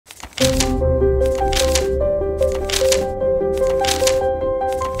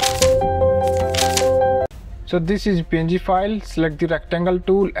So this is PNG file. Select the rectangle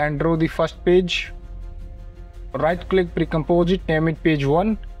tool and draw the first page. Right click, pre-compose it, name it page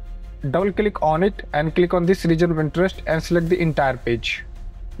 1. Double click on it and click on this region of interest and select the entire page.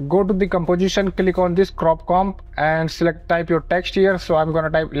 Go to the composition, click on this crop comp and type your text here. So I'm gonna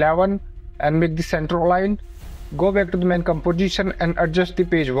type 11 and make the center line. Go back to the main composition and adjust the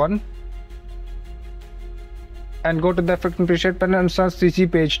page 1. And go to the effect and preset panel and search CC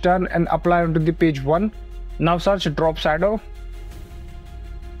page turn and apply onto the page 1. Now search drop shadow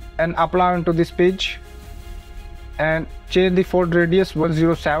and apply onto this page and change the fold radius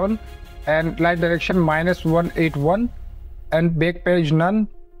 107 and light direction -181 and back page none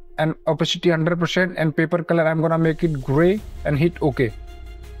and opacity 100% and paper color I'm gonna make it gray and hit OK.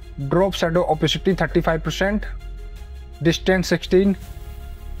 Drop shadow opacity 35%, distance 16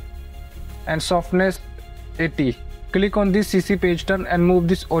 and softness 80. Click on this CC page turn and move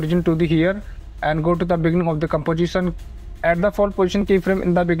this origin to the here and go to the beginning of the composition. At the fold position keyframe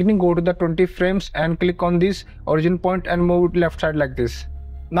in the beginning, go to the 20 frames and click on this origin point and move it left side like this.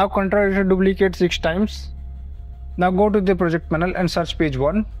 Now Ctrl duplicate 6 times. Now go to the project panel and search page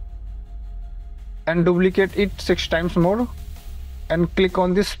 1 and duplicate it 6 times more and click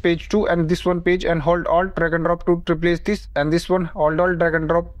on this page 2 and this one page and hold Alt drag and drop to replace this and this one hold Alt drag and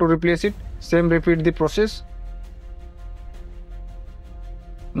drop to replace it. Same repeat the process.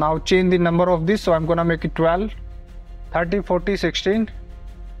 Now change the number of this, so I'm gonna make it 12, 30, 40, 16.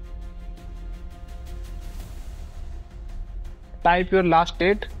 Type your last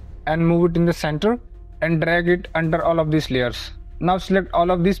date and move it in the center and drag it under all of these layers. Now select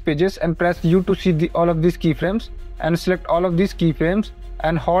all of these pages and press U to see all of these keyframes and select all of these keyframes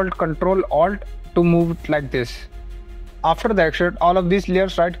and hold Ctrl Alt to move it like this. After that, select all of these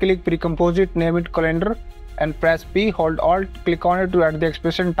layers, right click, pre-compose it, name it calendar and press P, hold Alt, click on it to add the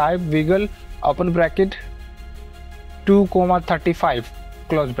expression type, wiggle, open bracket, 2,35,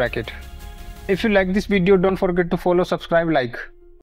 close bracket. If you like this video, don't forget to follow, subscribe, like.